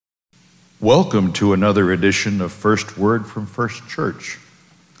Welcome to another edition of First Word from First Church.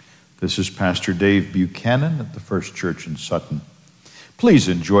 This is Pastor Dave Buchanan at the First Church in Sutton. Please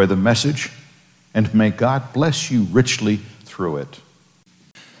enjoy the message, and may God bless you richly through it.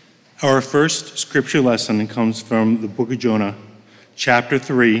 Our first scripture lesson comes from the book of Jonah, chapter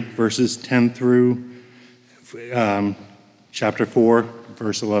 3, verses 10 through chapter 4,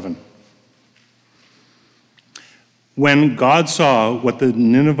 verse 11. When God saw what the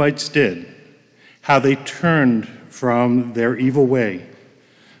Ninevites did, how they turned from their evil way,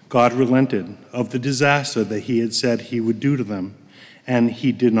 God relented of the disaster that he had said he would do to them, and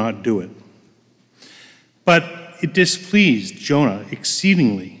he did not do it. But it displeased Jonah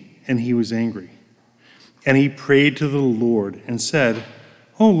exceedingly, and he was angry. And he prayed to the Lord and said,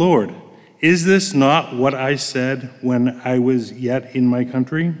 "O Lord, is this not what I said when I was yet in my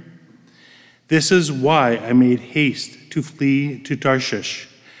country? This is why I made haste to flee to Tarshish,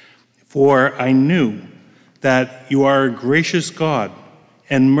 for I knew that you are a gracious God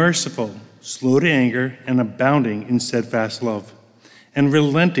and merciful, slow to anger, and abounding in steadfast love, and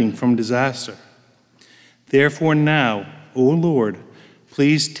relenting from disaster. Therefore now, O Lord,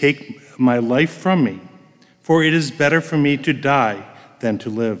 please take my life from me, for it is better for me to die than to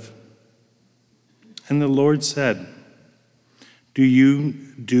live." And the Lord said, "Do you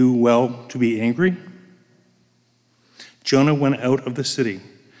do well to be angry?" Jonah went out of the city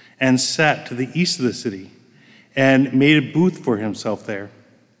and sat to the east of the city and made a booth for himself there.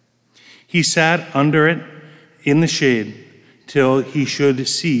 He sat under it in the shade till he should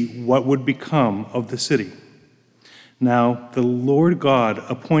see what would become of the city. Now the Lord God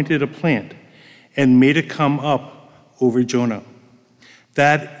appointed a plant and made it come up over Jonah,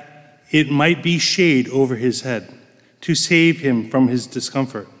 that it might be shade over his head, to save him from his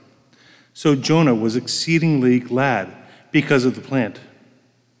discomfort. So Jonah was exceedingly glad because of the plant.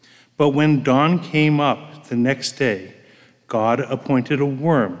 But when dawn came up the next day, God appointed a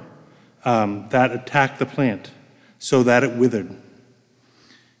worm that attacked the plant, so that it withered.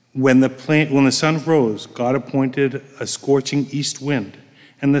 When the sun rose, God appointed a scorching east wind,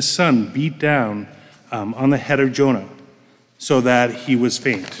 and the sun beat down on the head of Jonah, so that he was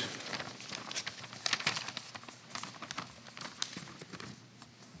faint.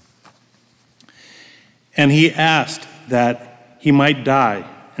 And he asked that he might die,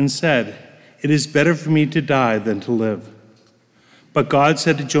 and said, "It is better for me to die than to live." But God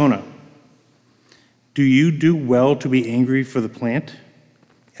said to Jonah, "Do you do well to be angry for the plant?"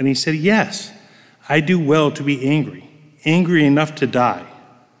 And he said, "Yes, I do well to be angry enough to die."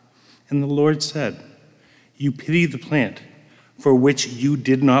 And the Lord said, "You pity the plant for which you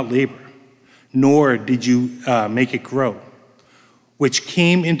did not labor, nor did you make it grow, which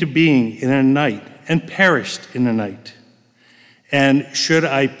came into being in a night and perished in a night. And should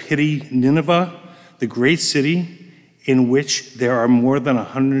I pity Nineveh, the great city, in which there are more than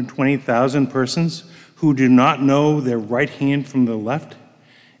 120,000 persons who do not know their right hand from their left,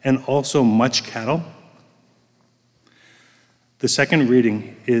 and also much cattle?" The second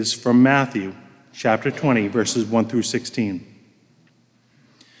reading is from Matthew, chapter 20, verses 1 through 16.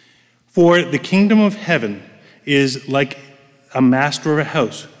 "For the kingdom of heaven is like a master of a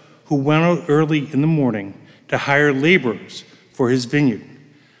house who went out early in the morning to hire laborers for his vineyard.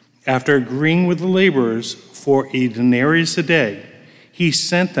 After agreeing with the laborers for a denarius a day, he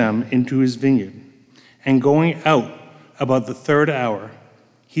sent them into his vineyard. And going out about the third hour,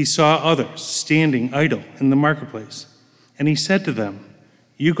 he saw others standing idle in the marketplace. And he said to them,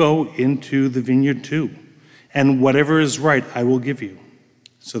 'You go into the vineyard too, and whatever is right I will give you.'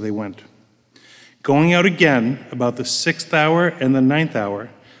 So they went. Going out again about the 6th hour and the 9th hour,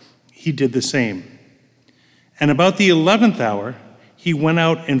 he did the same. And about the 11th hour, he went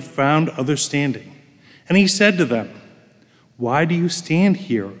out and found others standing. And he said to them, 'Why do you stand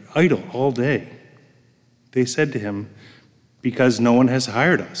here idle all day?' They said to him, 'Because no one has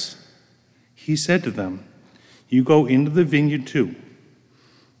hired us.' He said to them, 'You go into the vineyard too.'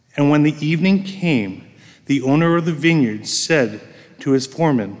 And when the evening came, the owner of the vineyard said to his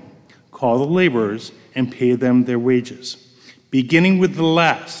foreman, 'Call the laborers and pay them their wages, beginning with the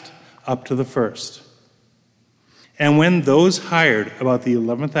last up to the first.' And when those hired about the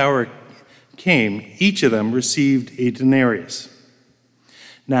 11th hour came, each of them received a denarius.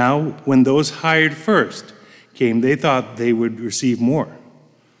 Now, when those hired first came, they thought they would receive more.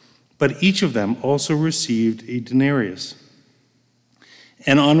 But each of them also received a denarius.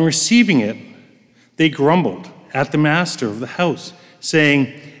 And on receiving it, they grumbled at the master of the house,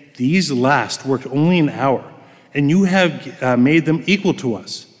 saying, 'These last worked only an hour, and you have made them equal to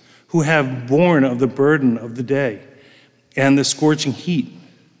us, who have borne of the burden of the day and the scorching heat.'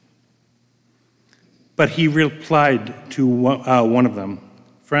 But he replied to one of them,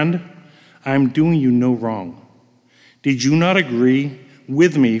 "Friend, I am doing you no wrong. Did you not agree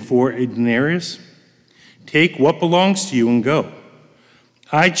with me for a denarius? Take what belongs to you and go.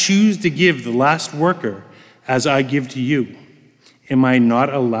 I choose to give the last worker as I give to you. Am I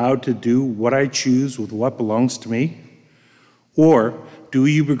not allowed to do what I choose with what belongs to me? Or do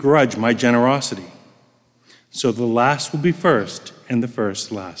you begrudge my generosity? So the last will be first and the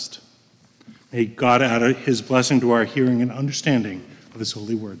first last." May God add his blessing to our hearing and understanding of his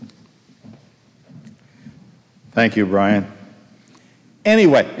holy word. Thank you, Brian.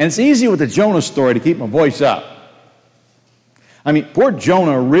 Anyway, and it's easy with the Jonah story to keep my voice up. I mean, poor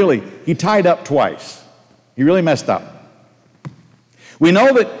Jonah really, he tied up twice. He really messed up. We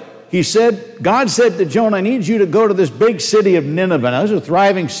know that God said to Jonah, "I need you to go to this big city of Nineveh." Now, this is a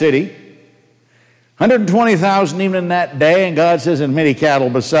thriving city. 120,000 even in that day, and God says, and many cattle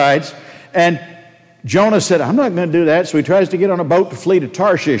besides. And Jonah said, "I'm not going to do that." So he tries to get on a boat to flee to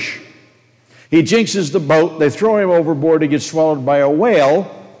Tarshish. He jinxes the boat. They throw him overboard. He gets swallowed by a whale.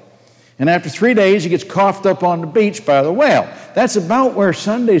 And after 3 days, he gets coughed up on the beach by the whale. That's about where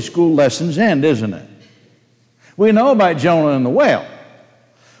Sunday school lessons end, isn't it? We know about Jonah and the whale.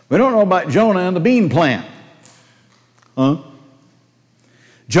 We don't know about Jonah and the bean plant. Huh?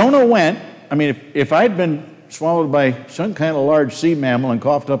 Jonah went. I mean, if I'd been swallowed by some kind of large sea mammal and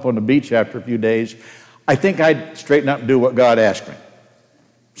coughed up on the beach after a few days, I think I'd straighten up and do what God asked me.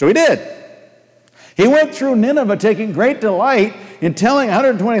 So he did. He went through Nineveh taking great delight in telling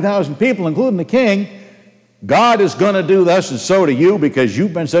 120,000 people, including the king, God is going to do thus and so to you because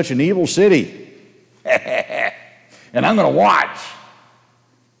you've been such an evil city. And I'm going to watch.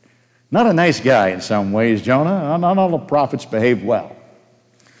 Not a nice guy in some ways, Jonah. Not all the prophets behave well.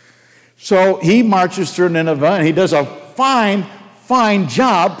 So he marches through Nineveh, and he does a fine, fine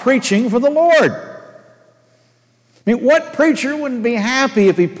job preaching for the Lord. I mean, what preacher wouldn't be happy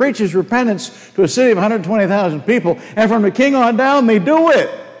if he preaches repentance to a city of 120,000 people, and from the king on down, they do it.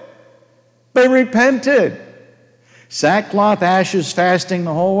 They repented. Sackcloth, ashes, fasting,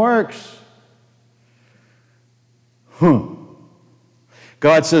 the whole works.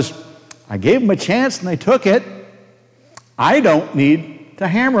 God says, I gave them a chance, and they took it. I don't need to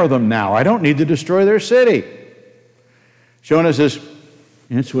hammer them now. I don't need to destroy their city. Jonah says,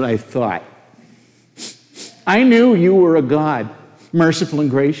 that's what I thought. I knew you were a God, merciful and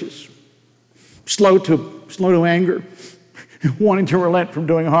gracious, slow to anger, wanting to relent from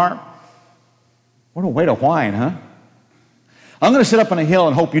doing harm. What a way to whine, huh? I'm going to sit up on a hill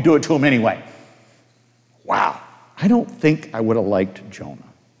and hope you do it to him anyway. Wow. I don't think I would have liked Jonah.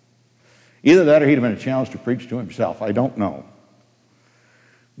 Either that or he'd have been a challenge to preach to himself. I don't know.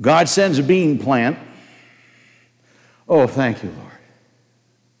 God sends a bean plant. Oh, thank you, Lord.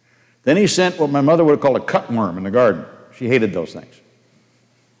 Then he sent what my mother would have called a cutworm in the garden. She hated those things.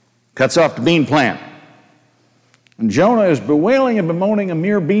 Cuts off the bean plant. And Jonah is bewailing and bemoaning a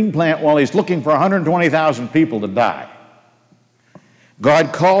mere bean plant while he's looking for 120,000 people to die.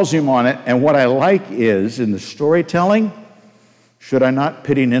 God calls him on it, and what I like is, in the storytelling, should I not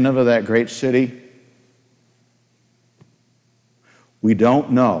pity Nineveh, that great city? We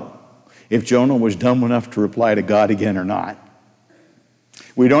don't know if Jonah was dumb enough to reply to God again or not.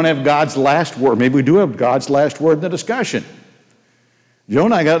 We don't have God's last word. Maybe we do have God's last word in the discussion.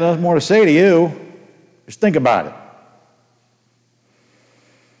 Jonah, I got nothing more to say to you. Just think about it.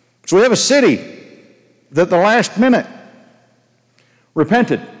 So we have a city that at the last minute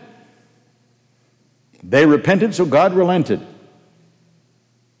repented. They repented, so God relented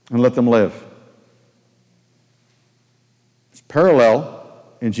and let them live. It's parallel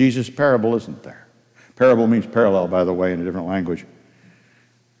in Jesus' parable, isn't there? Parable means parallel, by the way, in a different language.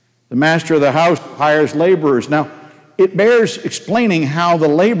 The master of the house hires laborers. Now, it bears explaining how the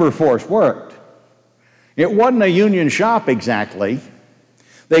labor force worked. It wasn't a union shop exactly.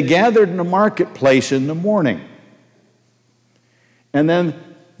 They gathered in the marketplace in the morning. And then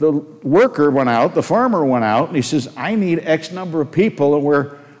the worker went out, the farmer went out, and he says, I need X number of people, and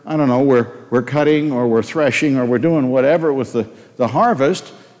we're cutting, or we're threshing, or we're doing whatever with the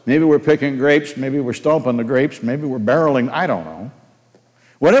harvest. Maybe we're picking grapes, maybe we're stomping the grapes, maybe we're barreling, I don't know.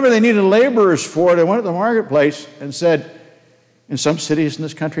 Whatever they needed laborers for, they went to the marketplace and said, and some cities in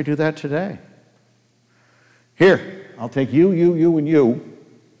this country do that today. Here, I'll take you, and you.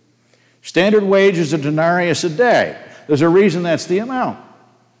 Standard wage is a denarius a day. There's a reason that's the amount.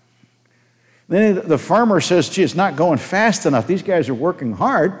 Then the farmer says, gee, it's not going fast enough. These guys are working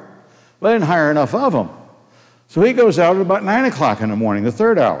hard, but I didn't hire enough of them. So he goes out at about 9 o'clock in the morning, the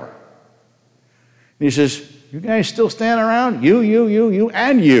third hour. And he says, you guys still standing around? You,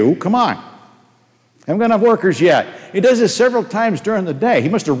 and you, come on. Haven't got enough workers yet. He does this several times during the day. He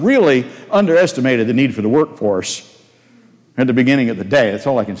must have really underestimated the need for the workforce at the beginning of the day. That's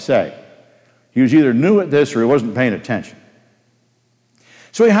all I can say. He was either new at this or he wasn't paying attention.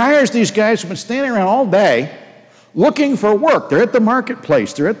 So he hires these guys who've been standing around all day looking for work. They're at the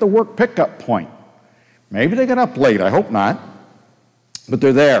marketplace. They're at the work pickup point. Maybe they got up late. I hope not. But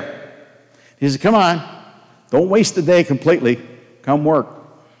they're there. He says, come on. Don't waste the day completely. Come work.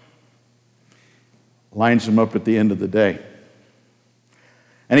 Lines them up at the end of the day.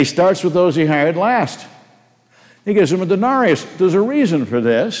 And he starts with those he hired last. He gives them a denarius. There's a reason for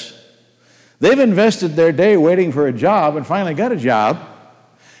this. They've invested their day waiting for a job and finally got a job.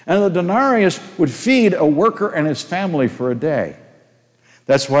 And the denarius would feed a worker and his family for a day.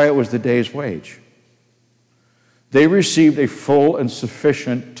 That's why it was the day's wage. They received a full and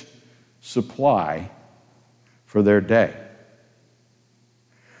sufficient supply for their day.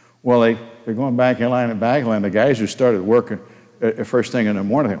 Well, they're going back in line and back in line. The guys who started working first thing in the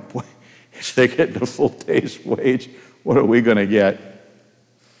morning, boy, if they get the full day's wage, what are we going to get?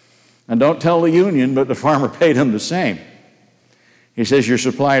 And don't tell the union, but the farmer paid him the same. He says, you're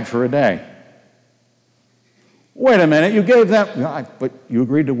supplied for a day. Wait a minute, you gave them, but you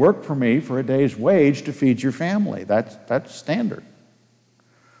agreed to work for me for a day's wage to feed your family. That's standard.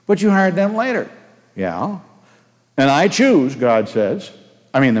 But you hired them later. Yeah. And I choose, God says,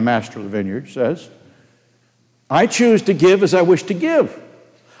 the master of the vineyard says, I choose to give as I wish to give.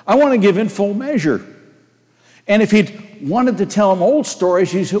 I want to give in full measure. And if he'd wanted to tell them old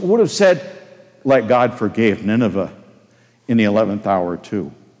stories, he would have said, like God forgave Nineveh in the 11th hour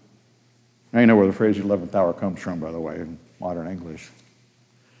too. Now you know where the phrase 11th hour comes from, by the way, in modern English.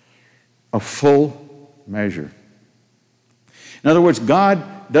 A full measure. In other words,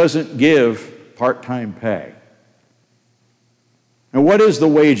 God doesn't give part-time pay. And what is the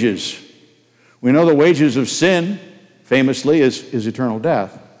wages? We know the wages of sin, famously, is eternal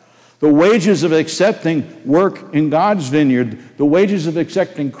death. The wages of accepting work in God's vineyard, the wages of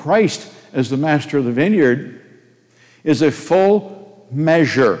accepting Christ as the master of the vineyard, is a full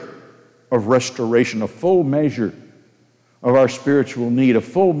measure of restoration, a full measure of our spiritual need, a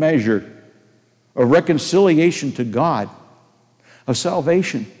full measure of reconciliation to God, of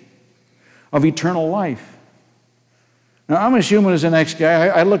salvation, of eternal life. Now, I'm as human as the next guy.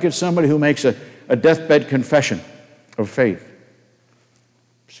 I look at somebody who makes a deathbed confession of faith.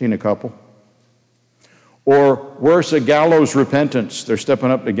 Seen a couple. Or worse, a gallows repentance. They're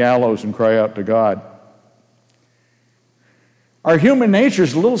stepping up the gallows and cry out to God. Our human nature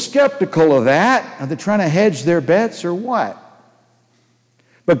is a little skeptical of that. Are they trying to hedge their bets or what?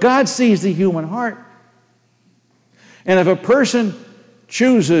 But God sees the human heart. And if a person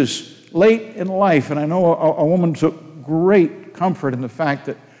chooses late in life, and I know a woman took great comfort in the fact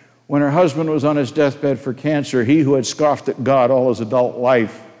that when her husband was on his deathbed for cancer, he who had scoffed at God all his adult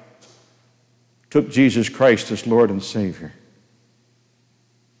life took Jesus Christ as Lord and Savior.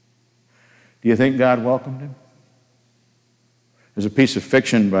 Do you think God welcomed him? There's a piece of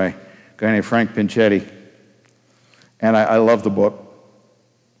fiction by a guy named Frank Pinchetti, and I love the book.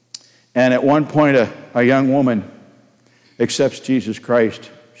 And at one point, a young woman accepts Jesus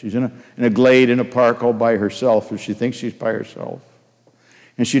Christ. She's in a glade in a park all by herself, or she thinks she's by herself.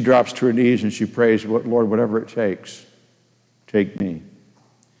 And she drops to her knees and she prays, Lord, whatever it takes, take me.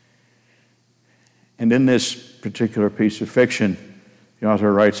 And in this particular piece of fiction, the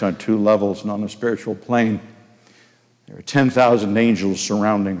author writes on two levels, and on the spiritual plane, there are 10,000 angels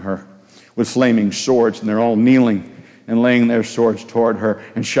surrounding her with flaming swords, and they're all kneeling and laying their swords toward her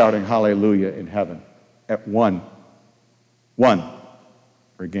and shouting hallelujah in heaven at one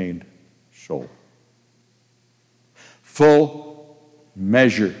regained soul. Full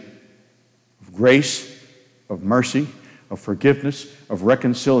measure of grace, of mercy, of forgiveness, of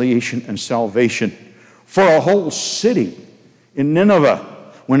reconciliation and salvation for a whole city in Nineveh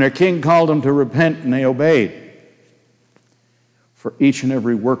when their king called them to repent and they obeyed. For each and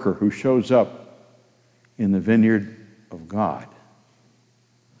every worker who shows up in the vineyard of God.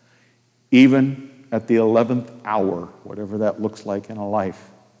 Even at the 11th hour, whatever that looks like in a life,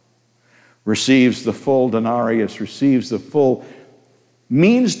 receives the full denarius, receives the full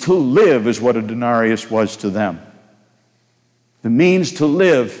means to live is what a denarius was to them. The means to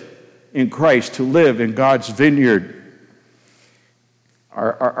live in Christ, to live in God's vineyard.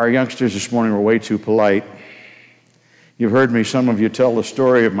 Our youngsters this morning were way too polite. You've heard me, some of you, tell the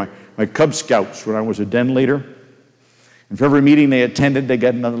story of my Cub Scouts when I was a den leader. And for every meeting they attended, they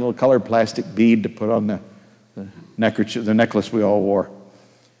got another little colored plastic bead to put on the necklace we all wore.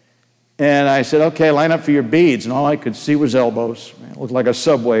 And I said, okay, line up for your beads. And all I could see was elbows. It looked like a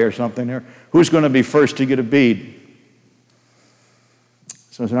subway or something there. Who's going to be first to get a bead?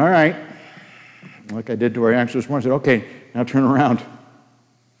 So I said, all right. Like I did to our youngsters this morning, I said, okay, now turn around.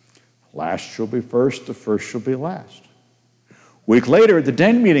 Last shall be first, the first shall be last. A week later at the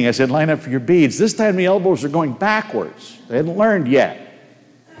den meeting, I said, line up for your beads. This time the elbows are going backwards. They hadn't learned yet.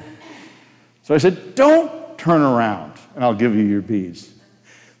 So I said, don't turn around, and I'll give you your beads.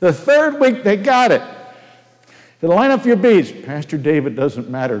 The third week, they got it. They line up for your beads. Pastor Dave, it doesn't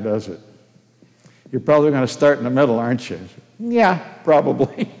matter, does it? You're probably going to start in the middle, aren't you? Yeah,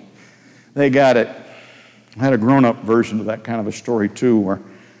 probably. They got it. I had a grown-up version of that kind of a story, too, where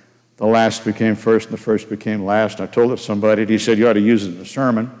the last became first and the first became last. I told it to somebody, and he said, you ought to use it in a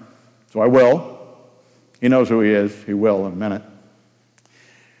sermon. So I will. He knows who he is. He will in a minute.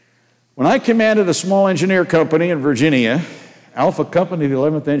 When I commanded a small engineer company in Virginia, Alpha Company, the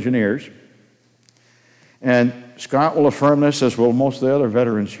 11th Engineers, and Scott will affirm this as will most of the other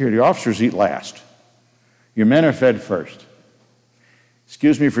veterans here, the officers eat last. Your men are fed first.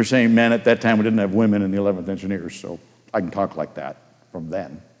 Excuse me for saying men. At that time, we didn't have women in the 11th Engineers, so I can talk like that from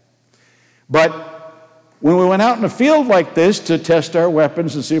then. But when we went out in the field like this to test our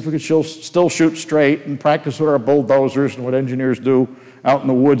weapons and see if we could still shoot straight and practice with our bulldozers and what engineers do out in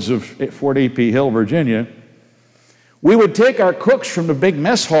the woods of Fort A.P. Hill, Virginia, we would take our cooks from the big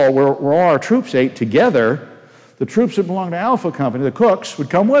mess hall where all our troops ate together. The troops that belonged to Alpha Company, the cooks,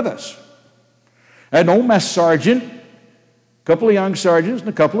 would come with us. I had an old mess sergeant, a couple of young sergeants, and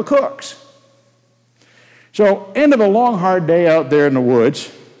a couple of cooks. So, end of a long, hard day out there in the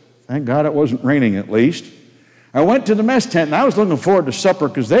woods. Thank God it wasn't raining at least. I went to the mess tent, and I was looking forward to supper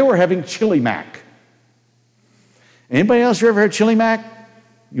because they were having chili mac. Anybody else here ever had chili mac?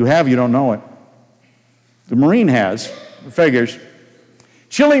 You have, you don't know it. The Marine has, it figures.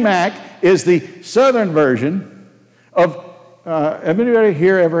 Chili mac is the southern version of, have anybody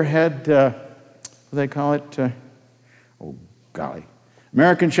here ever had, what do they call it? Oh, golly.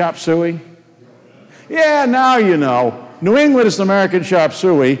 American chop suey? Yeah, now you know. New England is the American chop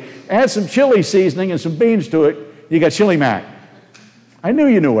suey. Add some chili seasoning and some beans to it, you got chili mac. I knew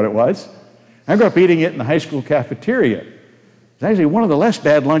you knew what it was. I grew up eating it in the high school cafeteria. It's actually one of the less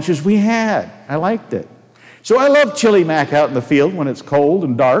bad lunches we had. I liked it. So I love chili mac out in the field when it's cold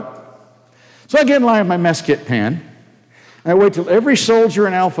and dark. So I get in line with my mess kit pan. I wait till every soldier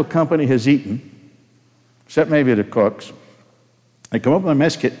in Alpha Company has eaten, except maybe the cooks. I come up with my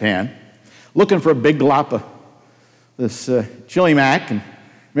mess kit pan, looking for a big glop of this chili mac and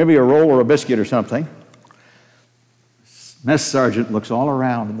maybe a roll or a biscuit or something. This mess sergeant looks all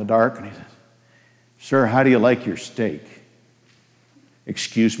around in the dark and he says, "Sir, how do you like your steak?"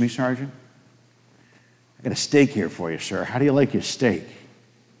 "Excuse me, Sergeant? I got a steak here for you, sir. How do you like your steak?"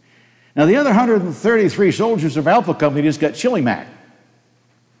 Now, the other 133 soldiers of Alpha Company just got chili mac,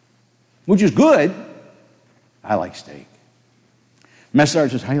 which is good. I like steak. Mess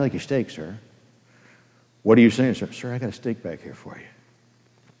sergeant says, "How do you like your steak, sir?" "What are you saying, sir?" "Sir, I got a steak back here for you."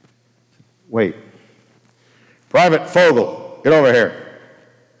 "Wait. Private Fogel, get over here."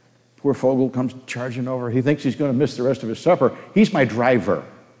 Poor Fogel comes charging over. He thinks he's going to miss the rest of his supper. He's my driver.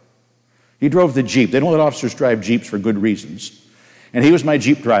 He drove the Jeep. They don't let officers drive Jeeps for good reasons. And he was my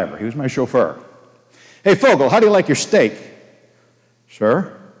Jeep driver. He was my chauffeur. "Hey, Fogel, how do you like your steak?"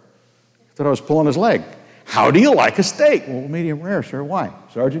 "Sir?" I thought I was pulling his leg. "How do you like a steak?" "Well, medium rare, sir." "Why?"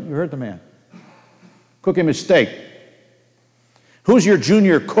 "Sergeant, you heard the man. Cook him his steak." "Who's your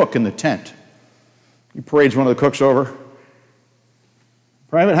junior cook in the tent?" He parades one of the cooks over.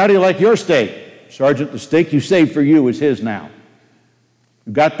 "Private, how do you like your steak?" "Sergeant, the steak you saved for you is his now."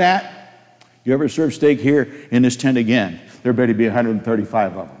 You got that? You ever serve steak here in this tent again, there better be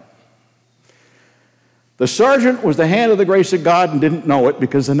 135 of them. The sergeant was the hand of the grace of God and didn't know it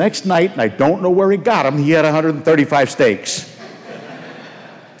because the next night, and I don't know where he got them, he had 135 steaks.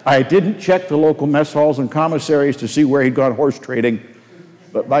 I didn't check the local mess halls and commissaries to see where he'd gone horse trading,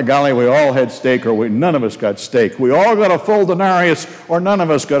 but by golly, we all had steak or none of us got steak. We all got a full denarius or none of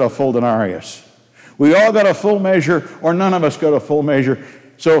us got a full denarius. We all got a full measure or none of us got a full measure.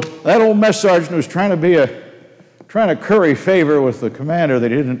 So that old mess sergeant was trying to curry favor with the commander that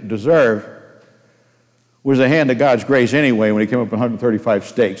he didn't deserve was a hand of God's grace anyway when he came up with 135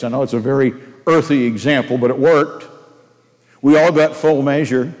 steaks. I know it's a very earthy example, but it worked. We all got full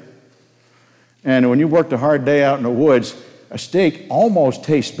measure. And when you worked a hard day out in the woods, a steak almost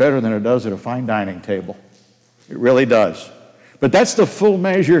tastes better than it does at a fine dining table. It really does. But that's the full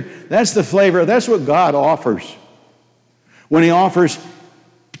measure. That's the flavor. That's what God offers. When he offers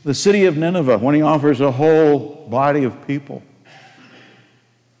the city of Nineveh, when he offers a whole body of people.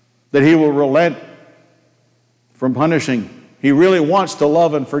 that he will relent from punishing. He really wants to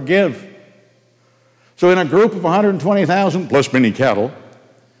love and forgive. So in a group of 120,000 plus many cattle,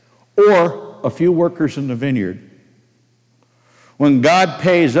 or a few workers in the vineyard, when God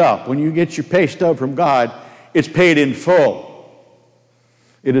pays up, when you get your pay stub from God, it's paid in full.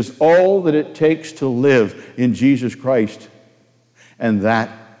 It is all that it takes to live in Jesus Christ, and that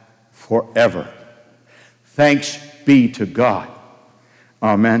forever. Thanks be to God.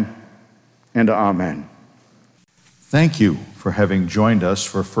 Amen and amen. Thank you for having joined us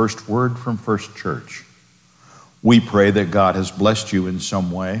for First Word from First Church. We pray that God has blessed you in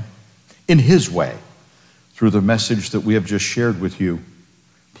some way, in His way, through the message that we have just shared with you.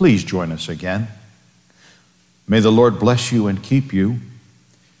 Please join us again. May the Lord bless you and keep you.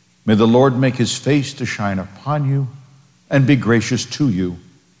 May the Lord make His face to shine upon you and be gracious to you.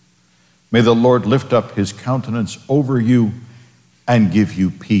 May the Lord lift up His countenance over you and give you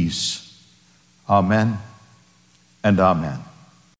peace. Amen and amen.